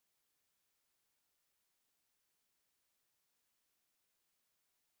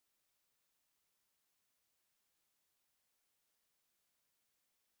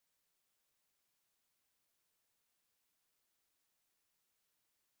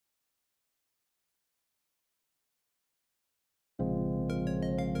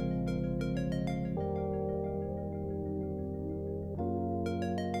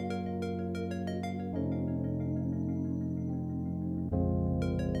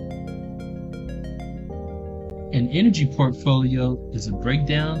An energy portfolio is a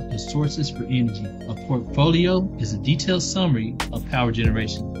breakdown of sources for energy. A portfolio is a detailed summary of power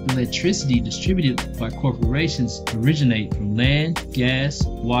generation. Electricity distributed by corporations originate from land, gas,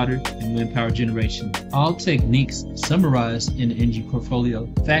 water, and wind power generation. All techniques summarized in the energy portfolio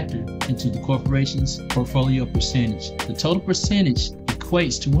factor into the corporation's portfolio percentage. The total percentage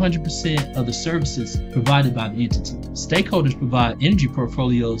equates to 100% of the services provided by the entity. Stakeholders provide energy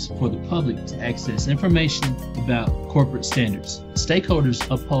portfolios for the public to access information about corporate standards. Stakeholders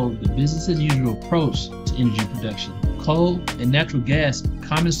uphold the business-as-usual approach to energy production. Coal and natural gas are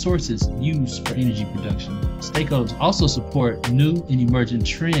common sources used for energy production. Stakeholders also support new and emerging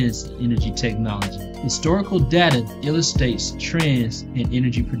trends in energy technology. Historical data illustrates trends in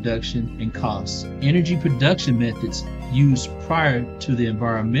energy production and costs. Energy production methods used prior to the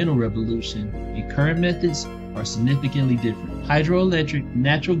environmental revolution and current methods are significantly different. Hydroelectric,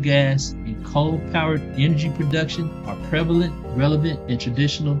 natural gas, and coal-powered energy production are prevalent, relevant, and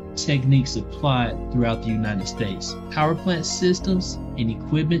traditional techniques applied throughout the United States. Power plant systems and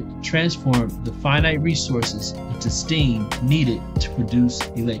equipment transform the finite resources into steam needed to produce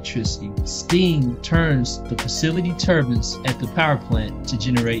electricity. Steam turns the facility turbines at the power plant to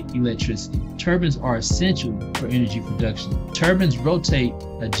generate electricity. Turbines are essential for energy production. Turbines rotate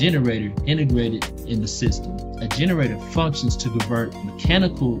a generator integrated in the system. A generator functions to convert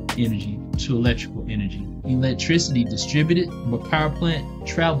mechanical energy to electrical energy. Electricity distributed from a power plant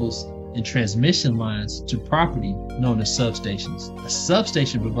travels in transmission lines to property known as substations. A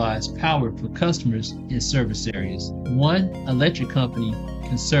substation provides power for customers in service areas. One electric company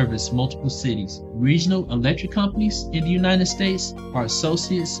can service multiple cities. Regional electric companies in the United States are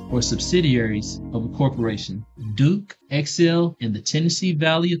associates or subsidiaries of a corporation. Duke, Xcel, and the Tennessee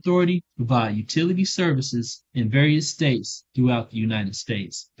Valley Authority provide utility services in various states throughout the United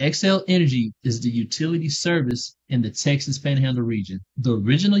States. Xcel Energy is the utility service in the Texas Panhandle region. The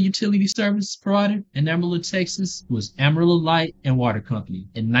original utility service provider in Amarillo, Texas was Amarillo Light and Water Company.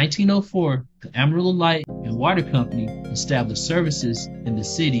 In 1904, the Amarillo Light and Water Company established services in the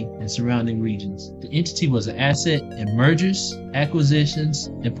city and surrounding regions. The entity was an asset in mergers, acquisitions,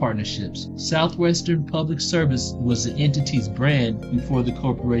 and partnerships. Southwestern Public Service was the entity's brand before the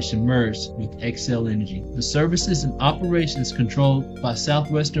corporation merged with Xcel Energy. The services and operations controlled by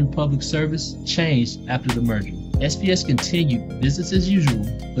Southwestern Public Service changed after the merger. SPS continued business as usual,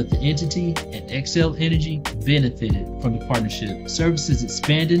 but the entity and Xcel Energy benefited from the partnership. Services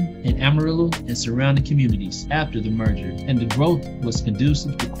expanded in Amarillo and surrounding communities after the merger, and the growth was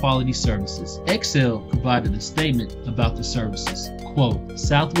conducive to quality services. Xcel provided a statement about the services. Quote,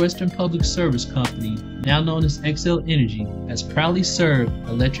 Southwestern Public Service Company, now known as Xcel Energy, has proudly served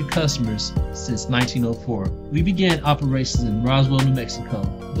electric customers since 1904. We began operations in Roswell, New Mexico,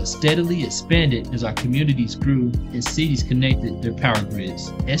 but steadily expanded as our communities grew and cities connected their power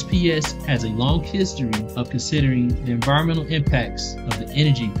grids. SPS has a long history of considering the environmental impacts of the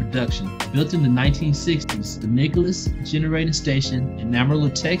energy production. Built in the 1960s, the Nicholas Generating Station in Amarillo,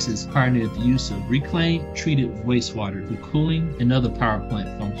 Texas pioneered the use of reclaimed treated wastewater for cooling and other power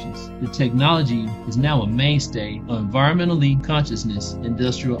plant functions. The technology is now a mainstay of environmentally consciousness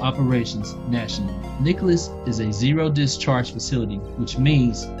industrial operations nationally. Nicholas is a zero discharge facility, which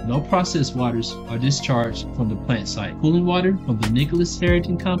means no processed waters are discharged from the plant site. Cooling water from the Nicholas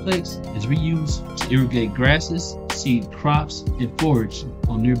Heritage Complex is reused to irrigate grasses, seed crops, and forage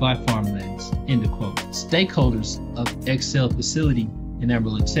on nearby farmlands. End of quote. Stakeholders of Xcel facility in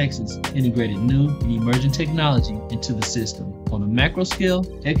Amarillo, Texas, integrated new and emerging technology into the system. On a macro scale,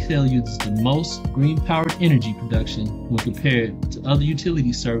 Xcel uses the most green-powered energy production when compared to other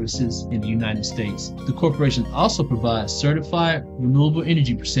utility services in the United States. The corporation also provides certified renewable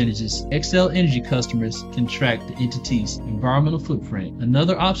energy percentages. Xcel Energy customers can track the entity's environmental footprint.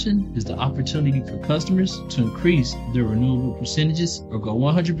 Another option is the opportunity for customers to increase their renewable percentages or go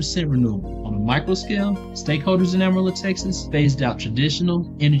 100% renewable. On a micro scale, stakeholders in Amarillo, Texas phased out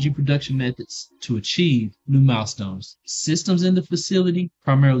traditional energy production methods to achieve new milestones. Systems in the facility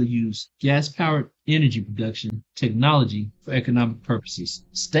primarily use gas-powered energy production technology for economic purposes.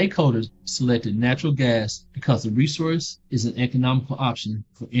 Stakeholders selected natural gas because the resource is an economical option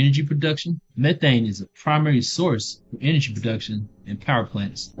for energy production. Methane is a primary source for energy production in power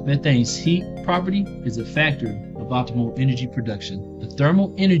plants. Methane's heat property is a factor of optimal energy production. The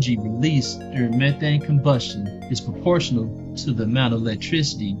thermal energy released during methane combustion is proportional to the amount of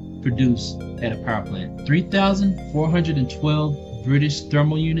electricity produced at a power plant. 3,412 British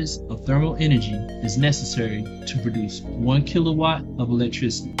thermal units of thermal energy is necessary to produce 1 kilowatt of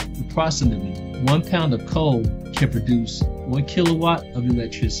electricity. Approximately 1 pound of coal can produce 1 kilowatt of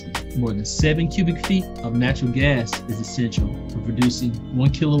electricity. More than 7 cubic feet of natural gas is essential for producing 1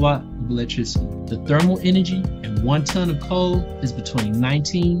 kilowatt of electricity. The thermal energy in 1 ton of coal is between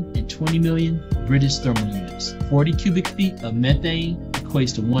 19 and 20 million British thermal units. 40 cubic feet of methane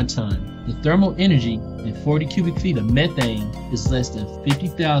equates to 1 ton. The thermal energy in 40 cubic feet of methane is less than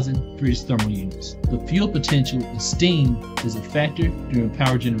 50,000 British thermal units. The fuel potential of steam is a factor during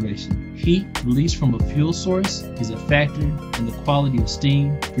power generation. Heat released from a fuel source is a factor in the quality of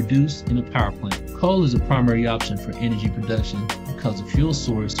steam produced in a power plant. Coal is a primary option for energy production because the fuel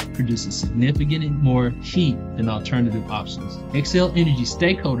source produces significantly more heat than alternative options. Xcel Energy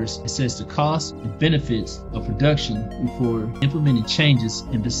stakeholders assess the costs and benefits of production before implementing changes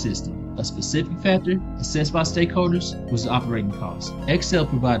in the system. A specific factor assessed by stakeholders was the operating cost. Xcel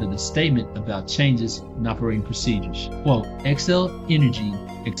provided a statement about changes in operating procedures. Quote, Xcel Energy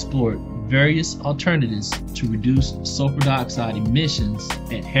explored various alternatives to reduce sulfur dioxide emissions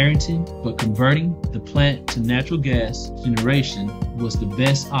at Harrington, but converting the plant to natural gas generation was the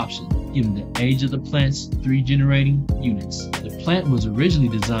best option given the age of the plant's 3 generating units. The plant was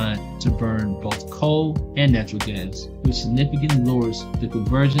originally designed to burn both coal and natural gas, which significantly lowers the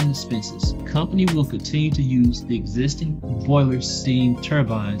conversion expenses. The company will continue to use the existing boiler steam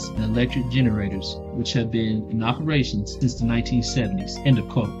turbines and electric generators, which have been in operation since the 1970s. End of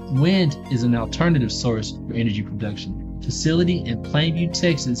quote. Wind is an alternative source for energy production. Facility in Plainview,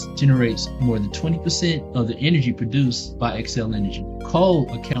 Texas generates more than 20% of the energy produced by Xcel Energy.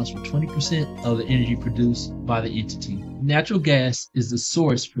 Coal accounts for 20% of the energy produced by the entity. Natural gas is the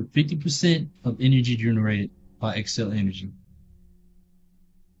source for 50% of energy generated by Xcel Energy.